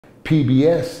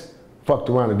PBS fucked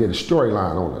around and did a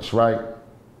storyline on us, right?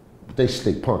 But they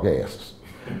slick punk asses.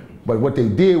 But what they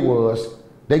did was,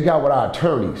 they got with our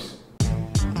attorneys.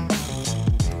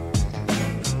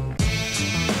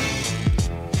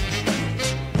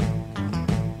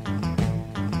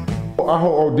 Our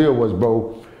whole ordeal was,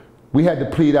 bro, we had to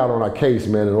plead out on our case,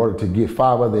 man, in order to get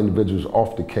 5 other individuals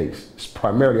off the case. It's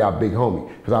primarily our big homie,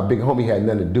 because our big homie had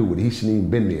nothing to do with it. He shouldn't even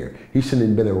been there. He shouldn't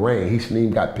even been arraigned. He shouldn't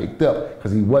even got picked up,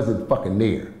 because he wasn't fucking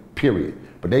there, period.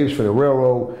 But they was finna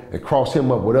railroad and cross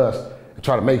him up with us and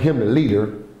try to make him the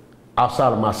leader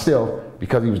outside of myself,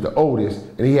 because he was the oldest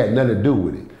and he had nothing to do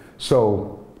with it.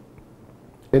 So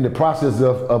in the process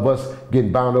of us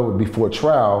getting bound over before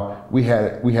trial, we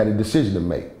had a decision to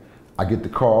make. I get the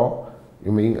call. I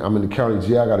mean, I'm in the county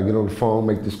jail, I gotta get on the phone,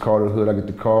 make this call to the hood, I get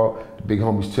the call. The big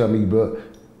homies tell me, bro,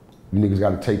 you niggas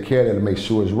gotta take care of that and make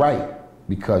sure it's right,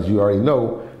 because you already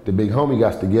know the big homie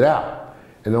got to get out.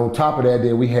 And on top of that,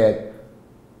 then we had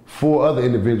 4 other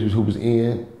individuals who was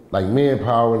in, like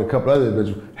Manpower and a couple other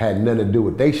individuals, had nothing to do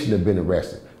with it. They shouldn't have been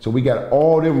arrested. So we got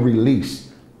all them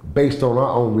released based on our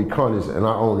own reconnaissance and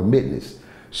our own admittance.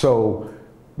 So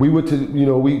we went to, you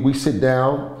know, we sit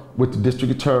down with the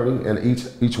district attorney and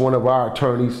each one of our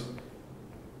attorneys,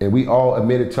 and we all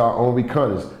admitted to our own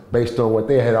reconnaissance based on what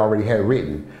they had already had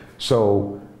written.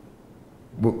 So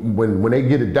when they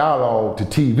get a dialogue to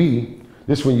TV,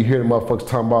 this is when you hear the motherfuckers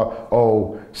talking about,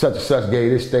 oh, such and such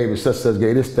gave this statement, such and such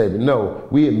gave this statement. No,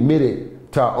 we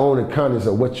admitted to our own reconnaissance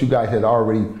of what you guys had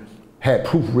already had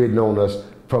proof written on us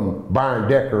from Byron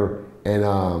Decker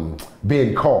and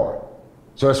Ben Carr.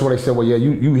 So that's when they said, well, yeah,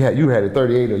 you had a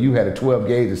 38 or you had a 12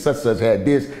 gauge and such had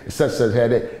this and such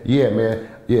had that. Yeah, man,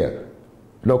 yeah,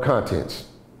 no contents.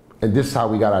 And this is how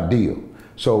we got our deal.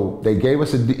 So they gave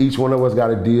us, each one of us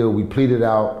got a deal. We pleaded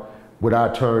out with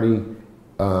our attorney,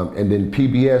 and then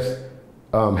PBS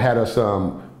had us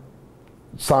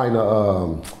sign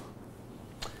a,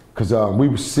 because we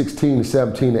were 16 to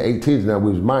 17 to 18 now,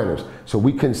 we was minors. So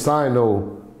we couldn't sign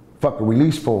no fucking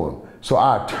release form. So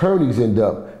our attorneys end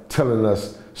up telling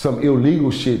us some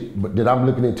illegal shit that I'm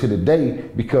looking into today,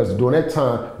 because during that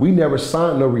time, we never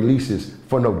signed no releases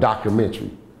for no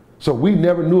documentary. So we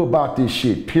never knew about this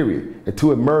shit, period,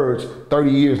 until it emerged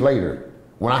 30 years later.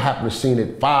 When I happened to seen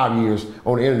it 5 years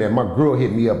on the internet, my girl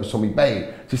hit me up and told me,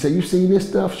 babe, she said, you seen this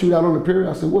stuff shoot out on Imperial?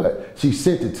 I said, what? She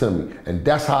sent it to me, and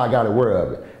that's how I got aware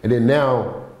of it. And then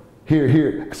now,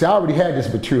 here, see, I already had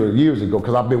this material years ago,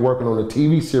 because I've been working on a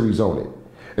TV series on it.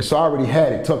 And so I already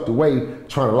had it tucked away,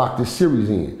 trying to lock this series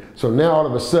in. So now all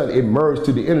of a sudden it merged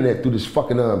to the internet through this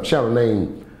fucking channel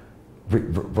named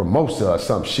Vermosa or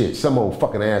some shit. Some old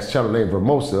fucking ass channel named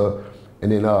Vermosa,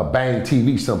 and then Bang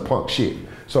TV, some punk shit.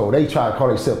 So they try to call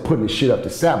themselves putting this shit up to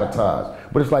sabotage.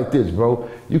 But it's like this, bro.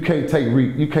 You can't take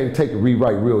and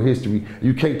rewrite real history.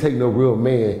 You can't take no real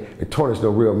man and tarnish no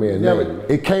real man name.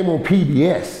 It came on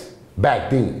PBS back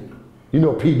then. You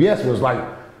know, PBS was like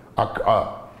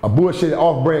a bullshit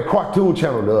off-brand cartoon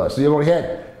channel to us. So you only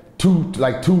had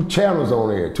two channels on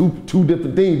there, two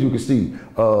different things you could see.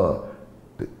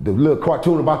 The little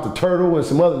cartoon about the turtle and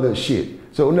some other little shit.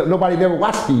 So nobody never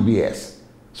watched PBS.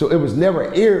 So it was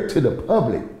never aired to the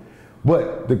public.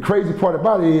 But the crazy part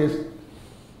about it is,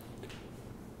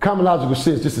 common logical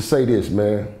sense, just to say this,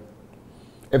 man.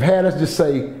 If had us just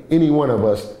say any one of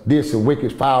us did some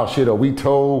wicked foul shit, or we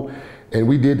told and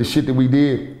we did the shit that we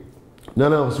did,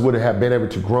 none of us would have been able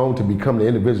to grow to become the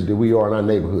individuals that we are in our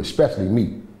neighborhood, especially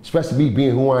me. Especially me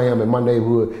being who I am in my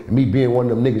neighborhood, and me being one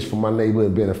of them niggas from my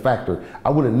neighborhood being a factor. I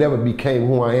would have never became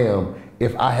who I am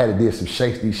if I had did some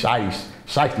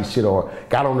shiesty shit, or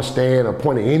got on the stand or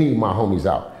pointed any of my homies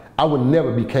out. I would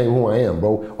never became who I am,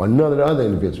 bro, or none of the other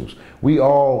individuals. We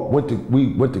all went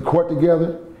to court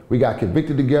together. We got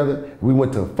convicted together. We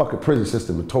went to a fucking prison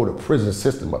system and tore the prison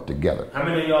system up together. How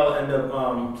many of y'all end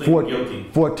up pleading guilty?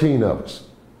 14 of us.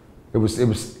 It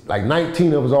was like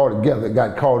 19 of us all together that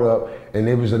got caught up, and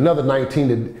there was another 19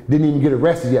 that didn't even get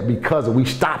arrested yet because we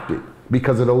stopped it,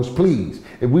 because of those pleas.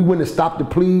 If we wouldn't have stopped the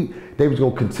plea, they was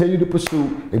gonna continue the pursuit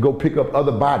and go pick up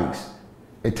other bodies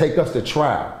and take us to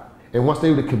trial. And once they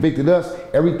would have convicted us,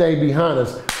 everything behind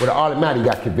us would have automatically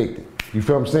got convicted. You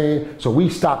feel what I'm saying? So we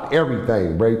stopped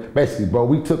everything, bro. Basically, bro,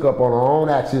 we took up on our own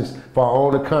actions for our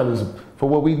own economies for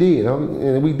what we did.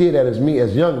 And we did that as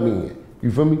young men.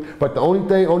 You feel me? But the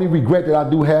only regret that I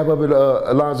do have of it,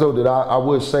 Alonso, that I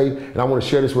would say, and I want to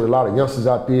share this with a lot of youngsters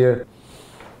out there,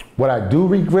 what I do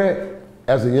regret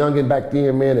as a youngin' back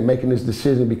then, man, and making this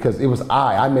decision, because it was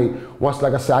I made, once,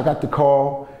 like I said, I got the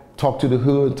call, talked to the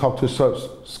hood, talked to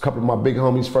a couple of my big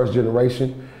homies, first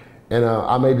generation, and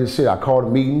I made this shit. I called a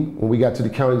meeting when we got to the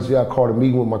county jail. I called a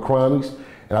meeting with my crimies,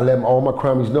 And I let all my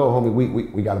cronies know, homie,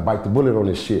 we got to bite the bullet on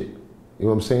this shit. You know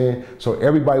what I'm saying? So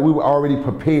everybody, we were already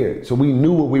prepared. So we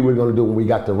knew what we were gonna do when we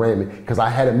got to ramming, because I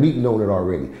had a meeting on it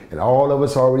already. And all of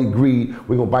us already agreed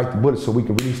we're gonna bite the bullet so we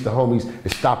can release the homies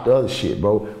and stop the other shit,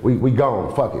 bro. We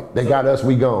gone, fuck it. They got us,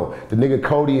 we gone. The nigga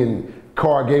Cody and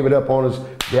Carr gave it up on us.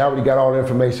 They already got all the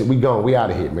information, we gone, we out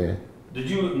of here, man. Did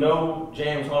you know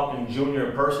James Hawkins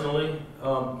Jr. personally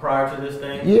prior to this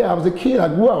thing? Yeah, I was a kid, I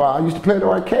grew up, I used to play in the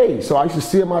arcade. So I used to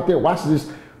see him out there watching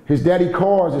his daddy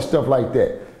cars and stuff like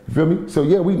that. You feel me? So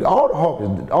yeah, we all the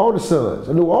Hawkins, all the sons,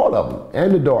 I knew all of them,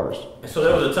 and the daughters. So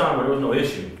there was a time where there was no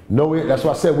issue. No, that's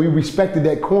why I said we respected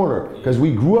that corner, because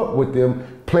we grew up with them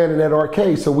playing in that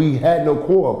arcade, so we had no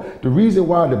quarrel. The reason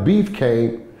why the beef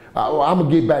came, I'm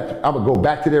gonna go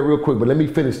back to that real quick, but let me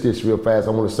finish this real fast.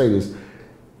 I want to say this.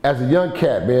 As a young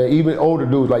cat, man, even older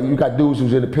dudes, like you got dudes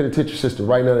who's in the penitentiary system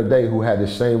right now today who had the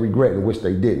same regret in which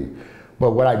they didn't.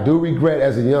 But what I do regret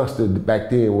as a youngster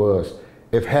back then was,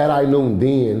 if had I known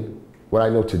then what I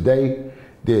know today,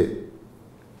 that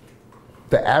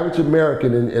the average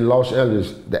American in Los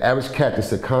Angeles, the average cat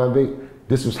that's a convict,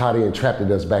 this was how they entrapped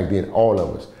us back then, all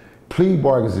of us. Plea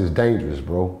bargains is dangerous,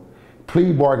 bro.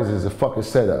 Plea bargains is a fucking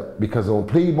setup, because on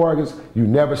plea bargains, you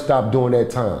never stop doing that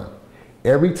time.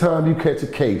 Every time you catch a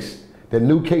case, that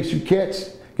new case you catch,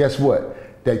 guess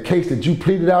what? That case that you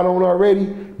pleaded out on already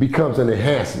becomes an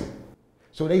enhancement.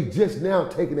 So they just now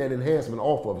taking that enhancement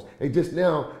off of us. They just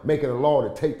now making a law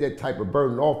to take that type of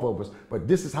burden off of us. But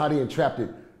this is how they entrapped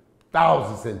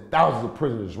thousands and thousands of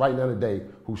prisoners right now today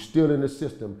who's still in the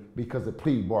system because of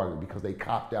plea bargaining, because they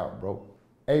copped out, bro.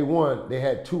 A1, they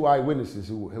had 2 eyewitnesses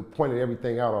who pointed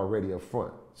everything out already up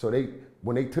front. So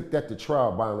when they took that to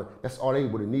trial, Byron, that's all they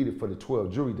would have needed for the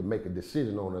 12 jury to make a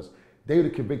decision on us. They would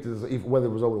have convicted us whether it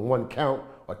was over 1 count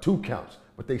or 2 counts,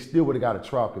 but they still would have got a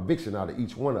trial conviction out of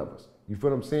each one of us. You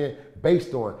feel what I'm saying?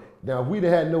 Based on, now if we'd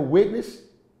have had no witness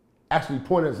actually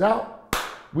point us out,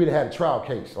 we'd have had a trial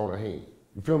case on our hand.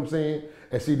 You feel what I'm saying?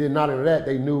 And see, then not only that,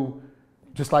 they knew,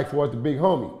 just like for us, the big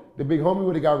homie. The big homie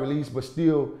would have got released, but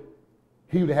still,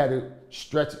 he would have had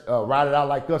to ride it out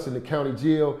like us in the county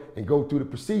jail and go through the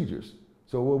procedures.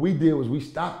 So what we did was we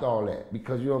stopped all that,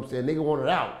 because, you know what I'm saying, nigga wanted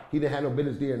out. He didn't have no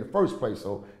business there in the first place,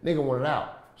 so nigga wanted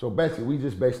out. So basically, we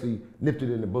just nipped it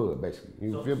in the bud, basically.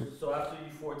 You feel me? So after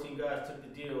you 14 guys took the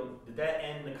deal, did that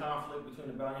end the conflict between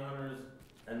the bounty hunters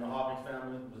and the Hawkins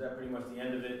family? Was that pretty much the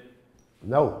end of it?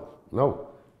 No.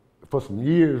 For some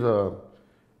years,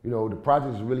 you know, the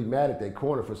projects was really mad at that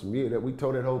corner for some years. That we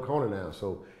tore that whole corner down.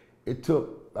 So it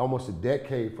took almost a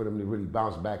decade for them to really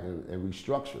bounce back and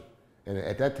restructure. And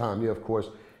at that time, yeah, of course,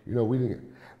 you know, we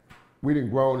didn't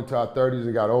grow into our 30s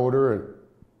and got older, and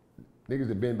niggas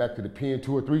have been back to the pen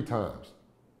 2 or 3 times.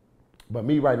 But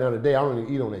me right now today, I don't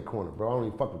even eat on that corner, bro. I don't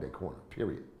even fuck with that corner,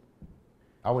 period.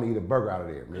 I want to eat a burger out of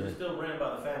there, man. It's still ran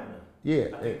by the family. Yeah.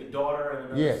 I think the daughter and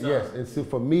another son. Yes. And so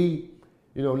for me,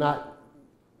 you know,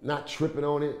 not tripping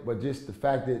on it, but just the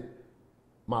fact that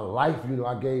my life, you know,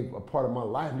 I gave a part of my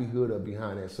livelihood up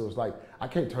behind that. So it's like, I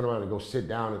can't turn around and go sit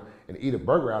down and eat a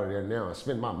burger out of there now and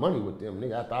spend my money with them,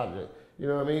 nigga. I thought that, you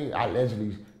know what I mean? I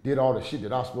allegedly did all the shit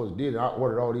that I was supposed to do, and I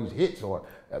ordered all these hits, or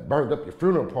burned up your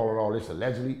funeral parlor and all this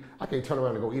allegedly. I can't turn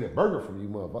around and go eat a burger from you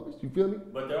motherfuckers, you feel me?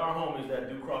 But there are homies that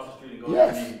do cross the street and go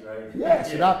yes. to eat, right? Yes,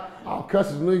 yeah. And I'll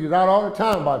cuss these niggas out all the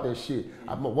time about that shit.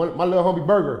 My little homie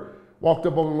Burger walked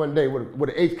up on me one day with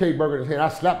an HK burger in his hand. I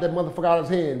slapped that motherfucker out of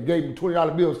his hand, gave him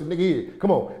 $20 bills, said, nigga, here, come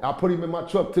on. I put him in my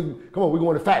truck, come on, we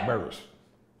going to Fat Burgers.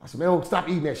 I said, man, don't stop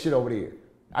eating that shit over there.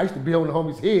 I used to be on the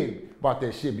homie's head about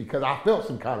that shit because I felt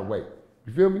some kind of way.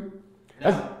 You feel me?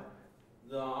 Now,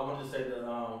 I wanted to say that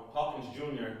Hawkins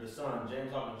Jr., the son,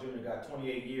 James Hawkins Jr., got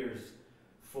 28 years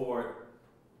for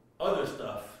other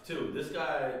stuff too. This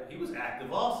guy, he was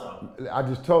active also. I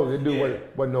just told you, that dude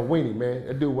wasn't no weenie, man.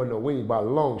 That dude wasn't no weenie by a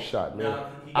long shot, man.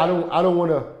 I don't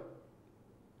want to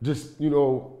just, you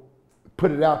know,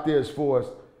 put it out there as far as,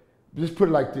 just put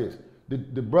it like this.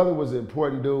 The brother was an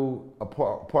important dude, a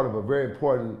part of a very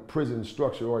important prison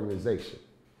structure organization.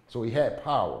 So he had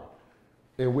power,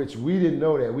 in which we didn't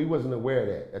know that. We wasn't aware of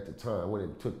that at the time when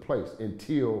it took place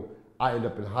until I ended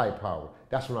up in high power.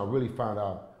 That's when I really found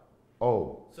out,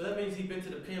 oh. So that means he'd been to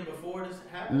the pen before this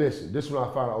happened? Listen, this is when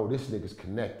I found out, oh, this nigga's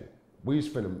connected. We was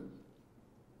finna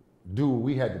do what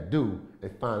we had to do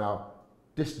and find out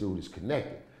this dude is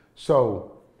connected.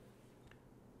 So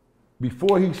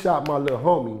before he shot my little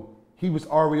homie, he was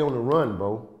already on the run,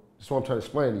 bro. That's what I'm trying to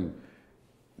explain to you.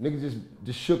 Niggas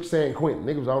just shook San Quentin.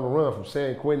 Niggas was on the run from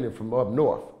San Quentin and from up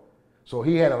north. So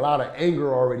he had a lot of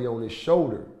anger already on his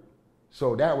shoulder.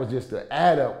 So that was just the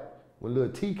add up when Lil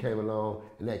T came along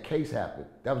and that case happened.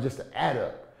 That was just the add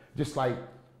up. Just like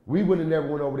We would have never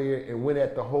went over there and went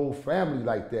at the whole family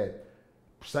like that.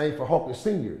 Same for Hawkins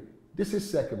Sr. This is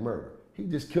his second murder. He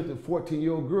just killed a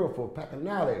 14-year-old girl for a pack of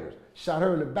annihilators, shot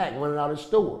her in the back, running out of the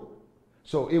store.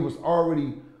 So it was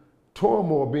already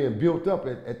turmoil being built up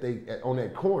on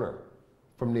that corner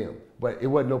from them. But it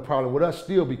wasn't no problem with us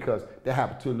still because that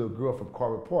happened to a little girl from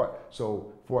Carver Park.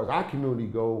 So as far as our community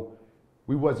go,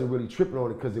 we wasn't really tripping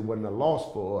on it because it wasn't a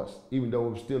loss for us, even though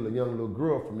it was still a young little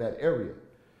girl from that area.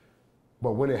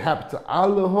 But when it happened to our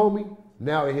little homie,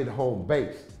 now it hit home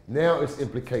base. Now it's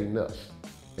implicating us.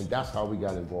 And that's how we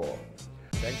got involved.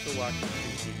 Thanks for watching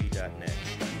StreetTV.net.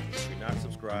 If you're not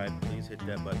subscribed, please hit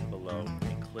that button below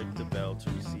and click the bell to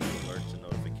receive alerts and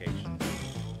notifications.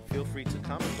 Feel free to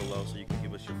comment below so you can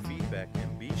give us your feedback,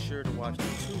 and be sure to watch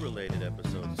the 2 related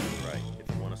episodes to the right.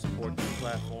 If you want to support this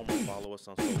platform or follow us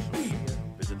on social media,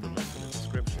 visit the link in the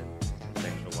description.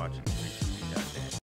 Thanks for watching.